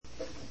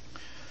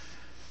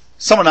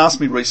Someone asked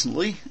me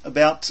recently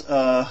about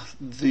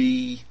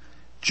the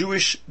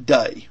Jewish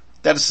day.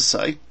 That is to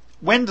say,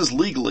 when does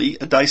legally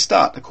a day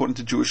start according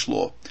to Jewish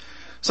law?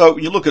 So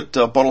when you look at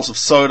bottles of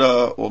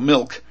soda or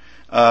milk,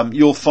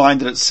 you'll find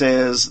that it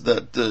says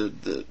that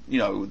the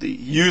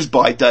use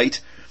by date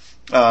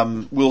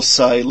will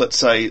say, let's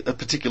say, a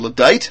particular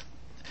date,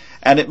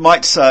 and it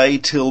might say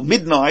till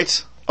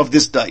midnight of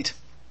this date.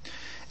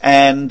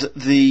 And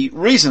the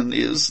reason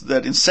is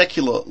that in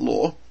secular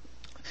law,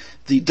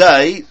 the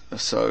day,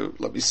 so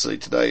let me see,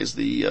 today is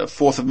the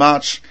 4th of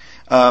March.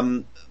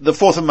 The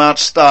 4th of March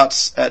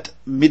starts at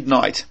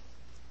midnight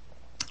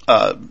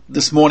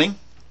this morning,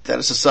 that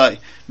is to say,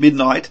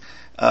 midnight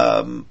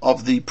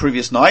of the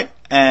previous night,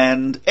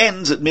 and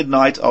ends at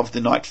midnight of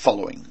the night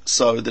following,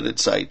 so that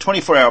it's a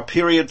 24-hour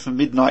period from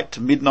midnight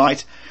to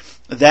midnight.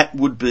 That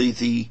would be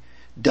the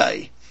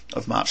day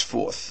of March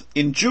 4th.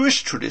 In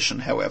Jewish tradition,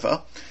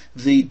 however,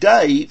 the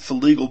day, for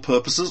legal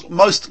purposes,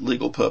 most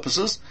legal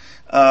purposes,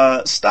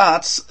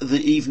 starts the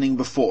evening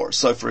before.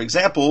 So, for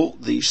example,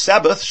 the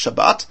Sabbath,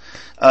 Shabbat,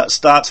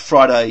 starts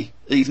Friday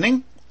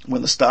evening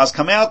when the stars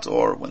come out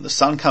or when the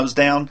sun comes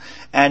down,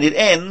 and it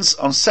ends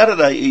on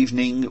Saturday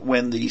evening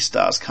when the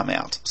stars come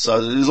out. So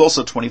it is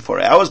also 24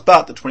 hours,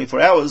 but the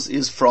 24 hours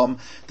is from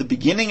the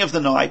beginning of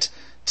the night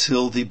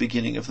till the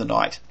beginning of the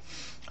night.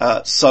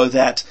 So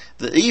that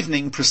the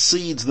evening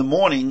precedes the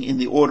morning in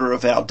the order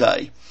of our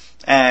day.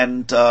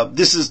 And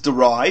this is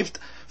derived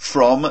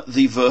from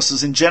the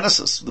verses in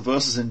Genesis. The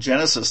verses in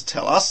Genesis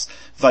tell us,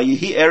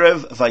 Vayihi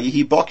Erev,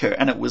 Vayihi Boker,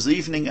 and it was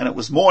evening and it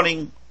was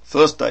morning,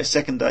 first day,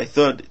 second day,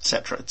 third,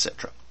 etc.,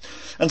 etc.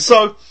 And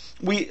so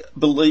we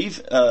believe,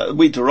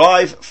 we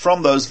derive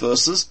from those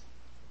verses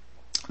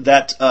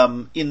that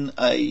in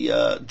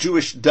a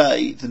Jewish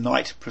day, the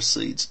night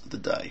precedes the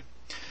day.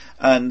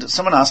 And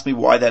someone asked me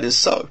why that is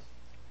so.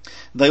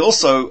 They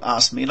also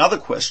asked me another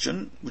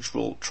question, which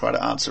we'll try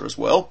to answer as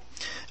well,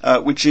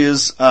 which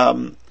is,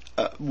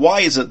 why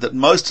is it that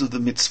most of the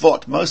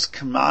mitzvot, most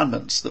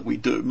commandments that we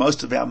do,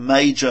 most of our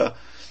major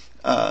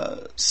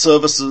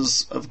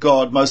services of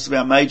God, most of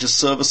our major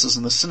services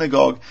in the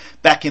synagogue,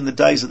 back in the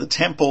days of the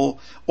temple,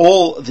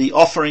 all the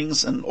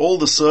offerings and all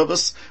the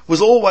service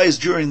was always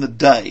during the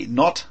day,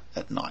 not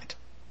at night?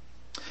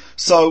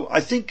 So I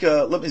think,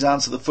 let me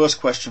answer the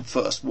first question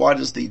first. Why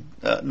does the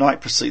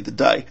night precede the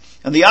day?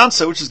 And the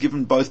answer, which is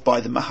given both by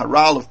the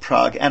Maharal of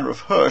Prague and Rav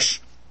Hirsch,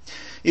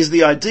 is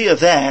the idea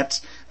that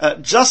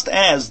just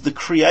as the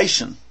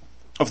creation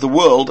of the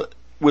world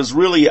was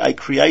really a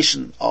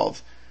creation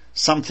of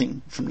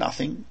something from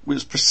nothing,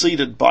 was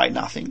preceded by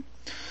nothing,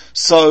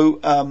 so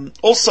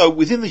also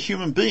within the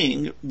human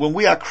being, when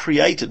we are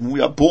created, when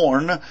we are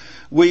born,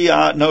 we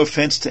are, no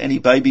offence to any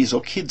babies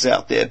or kids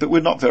out there, but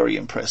we're not very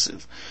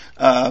impressive.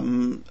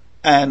 And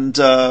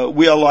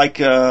we are like,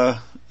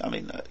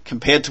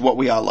 compared to what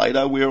we are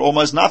later, we're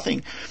almost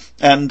nothing.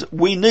 And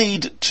we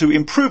need to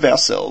improve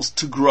ourselves,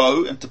 to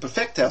grow and to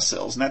perfect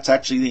ourselves. And that's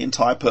actually the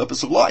entire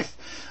purpose of life.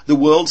 The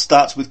world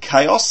starts with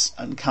chaos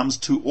and comes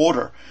to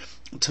order.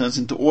 It turns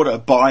into order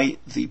by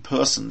the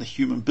person, the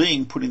human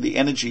being, putting the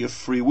energy of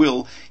free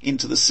will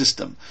into the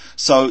system.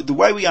 So the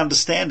way we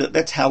understand it,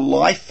 that's how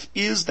life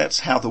is, that's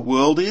how the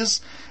world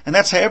is, and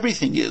that's how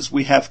everything is.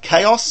 We have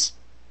chaos,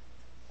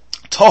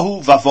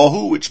 tohu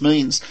vavohu, which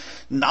means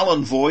null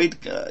and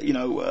void,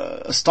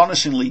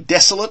 astonishingly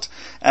desolate,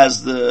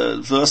 as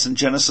the verse in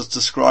Genesis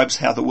describes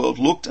how the world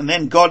looked, and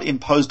then God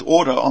imposed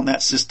order on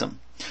that system.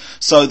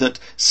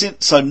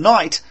 So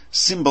night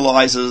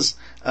symbolizes,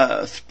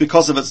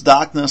 because of its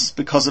darkness,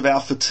 because of our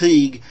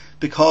fatigue,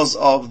 because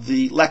of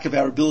the lack of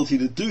our ability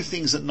to do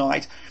things at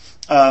night,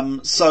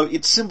 so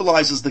it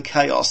symbolizes the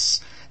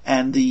chaos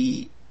and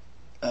the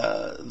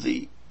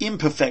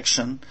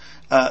imperfection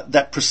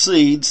that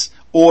precedes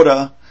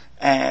order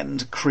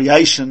and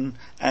creation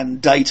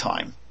and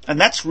daytime. And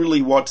that's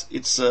really what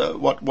it's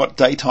what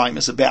daytime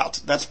is about.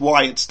 That's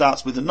why it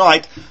starts with the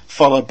night,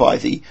 followed by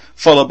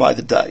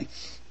the day.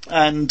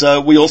 And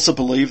we also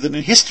believe that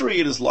in history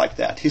it is like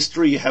that.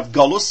 History, you have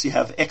Golus, you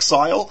have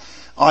exile,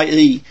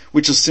 i.e.,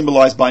 which is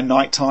symbolized by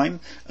nighttime.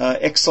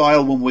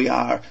 Exile when we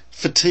are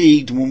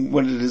fatigued,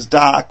 when it is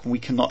dark, we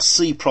cannot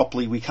see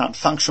properly, we can't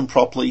function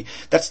properly.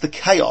 That's the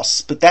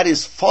chaos, but that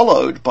is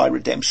followed by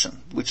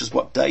redemption, which is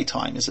what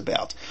daytime is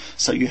about.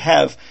 So you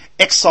have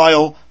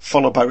exile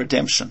followed by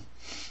redemption.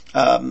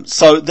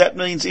 So that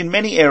means in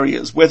many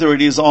areas, whether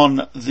it is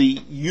on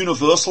the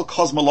universal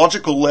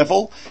cosmological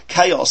level,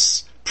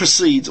 chaos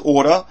precedes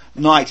order,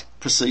 night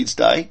precedes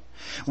day.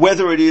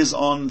 Whether it is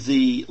on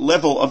the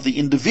level of the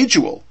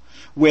individual,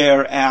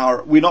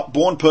 where we're not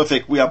born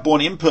perfect, we are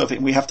born imperfect,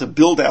 and we have to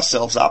build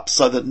ourselves up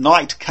so that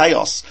night,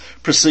 chaos,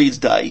 precedes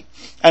day.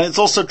 And it's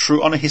also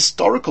true on a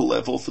historical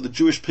level for the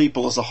Jewish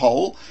people as a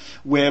whole,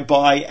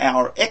 whereby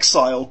our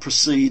exile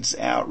precedes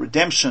our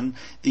redemption,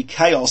 the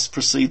chaos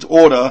precedes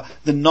order,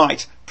 the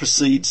night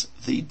precedes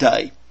the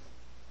day.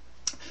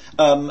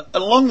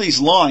 Along these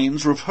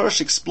lines, Rav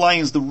Hirsch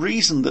explains the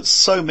reason that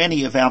so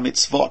many of our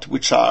mitzvot,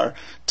 which are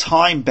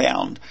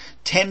time-bound,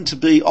 tend to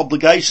be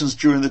obligations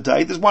during the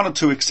day. There's one or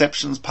two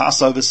exceptions,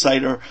 Passover,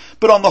 Seder,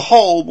 but on the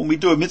whole, when we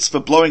do a mitzvah,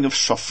 blowing of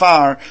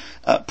shofar,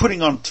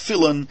 putting on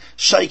tefillin,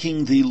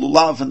 shaking the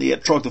lulav and the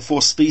etrog, the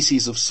 4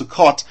 species of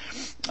Sukkot,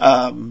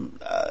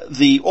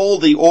 all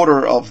the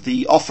order of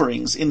the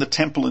offerings in the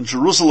temple in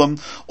Jerusalem,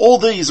 all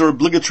these are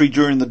obligatory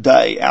during the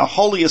day. Our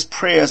holiest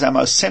prayers, our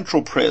most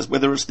central prayers,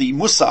 whether it's the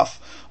Musaf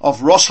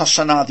of Rosh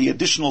Hashanah, the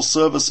additional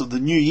service of the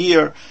New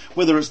Year,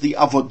 whether it's the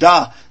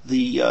Avodah,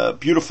 the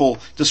beautiful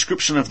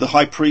description of the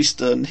high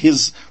priest and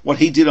what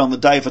he did on the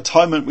Day of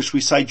Atonement, which we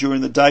say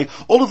during the day,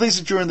 all of these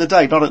are during the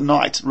day, not at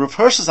night. Rav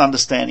Hirsch's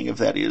understanding of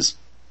that is,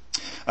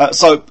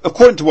 so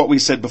according to what we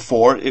said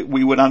before,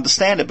 we would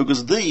understand it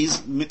because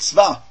these,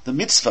 the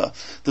mitzvah,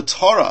 the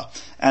Torah,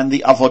 and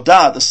the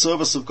Avodah, the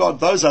service of God,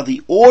 those are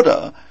the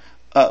order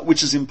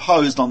which is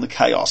imposed on the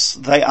chaos.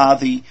 They are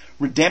the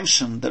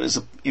redemption that is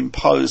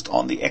imposed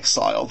on the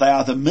exile. They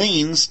are the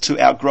means to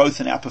our growth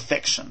and our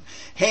perfection.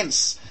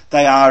 Hence,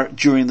 they are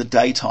during the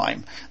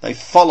daytime. They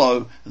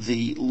follow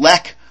the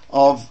lack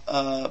of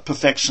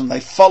perfection. They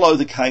follow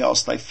the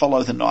chaos. They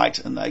follow the night,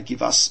 and they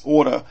give us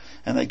order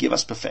and they give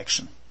us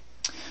perfection.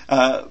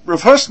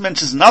 Rav Hirsch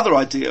mentions another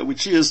idea,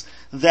 which is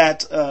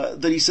that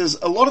he says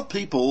a lot of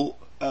people,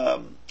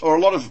 or a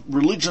lot of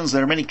religions,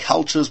 there are many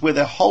cultures where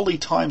their holy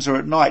times are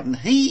at night, and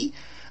he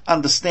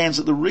understands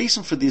that the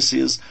reason for this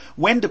is,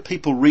 when do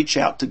people reach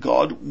out to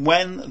God?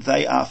 When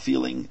they are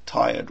feeling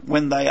tired,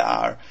 when they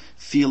are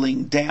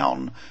feeling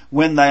down,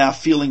 when they are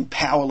feeling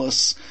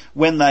powerless,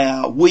 when they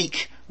are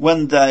weak,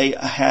 when they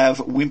have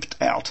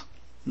wimped out.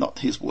 Not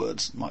his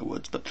words, my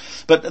words, but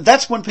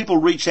that's when people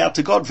reach out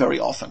to God very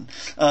often.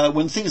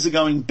 When things are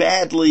going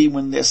badly,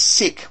 when they're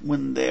sick,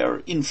 when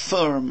they're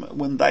infirm,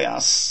 when they are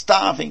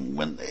starving,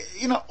 when,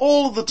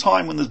 all of the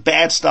time when there's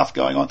bad stuff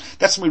going on,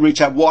 that's when we reach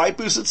out. Why?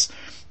 Because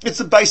it's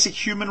a basic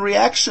human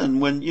reaction.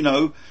 When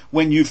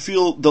you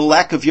feel the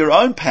lack of your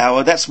own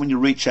power, that's when you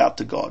reach out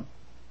to God.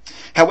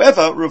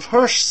 However, Rav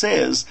Hirsch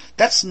says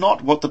that's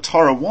not what the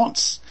Torah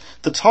wants.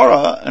 The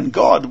Torah and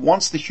God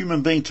wants the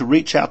human being to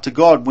reach out to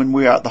God when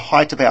we are at the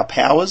height of our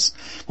powers,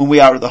 when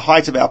we are at the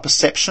height of our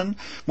perception,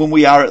 when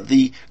we are at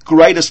the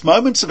greatest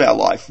moments of our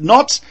life.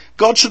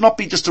 God should not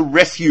be just a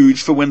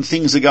refuge for when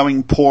things are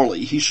going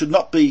poorly. He should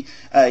not be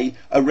a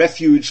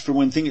refuge for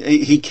when things...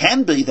 He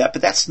can be that,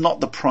 but that's not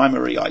the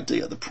primary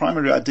idea. The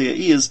primary idea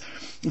is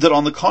that,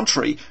 on the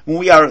contrary, when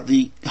we are at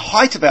the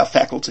height of our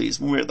faculties,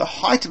 when we're at the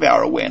height of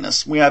our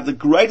awareness, we have the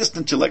greatest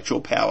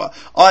intellectual power,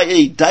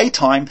 i.e.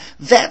 daytime,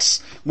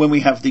 that's when we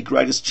have the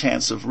greatest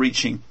chance of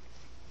reaching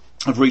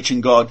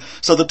God.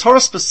 So the Torah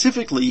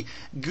specifically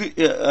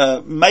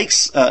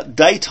makes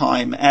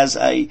daytime as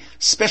a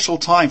special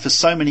time for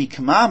so many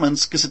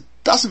commandments because it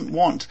doesn't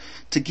want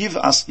to give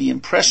us the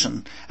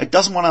impression, it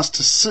doesn't want us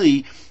to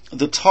see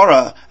the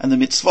Torah and the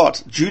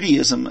mitzvot,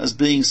 Judaism, as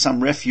being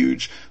some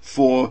refuge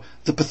for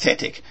the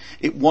pathetic.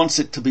 It wants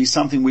it to be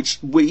something which,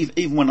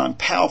 even when I'm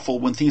powerful,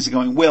 when things are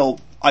going well,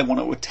 I want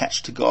to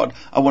attach to God.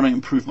 I want to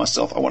improve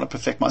myself. I want to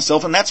perfect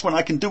myself. And that's when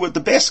I can do it the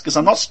best, because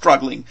I'm not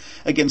struggling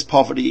against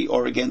poverty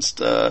or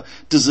against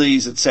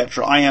disease,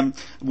 etc.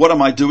 What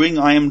am I doing?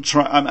 I'm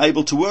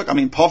able to work.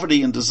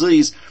 Poverty and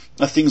disease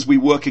are things we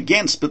work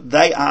against, but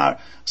they are,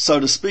 so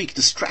to speak,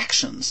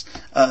 distractions.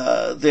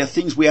 They're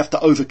things we have to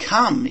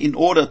overcome in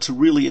order to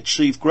really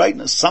achieve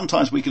greatness.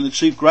 Sometimes we can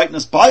achieve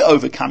greatness by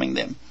overcoming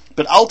them,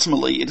 but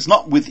ultimately it is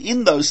not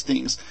within those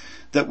things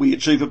that we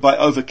achieve it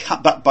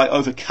but by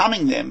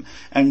overcoming them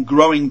and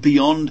growing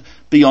beyond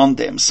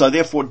them. So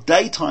therefore,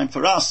 daytime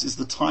for us is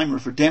the time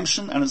of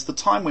redemption, and it's the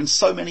time when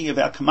so many of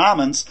our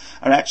commandments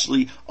are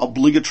actually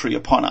obligatory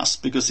upon us,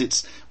 because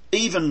it's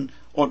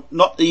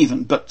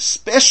but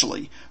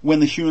especially when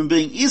the human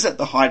being is at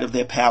the height of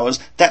their powers,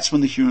 that's when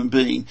the human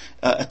being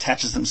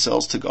attaches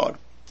themselves to God.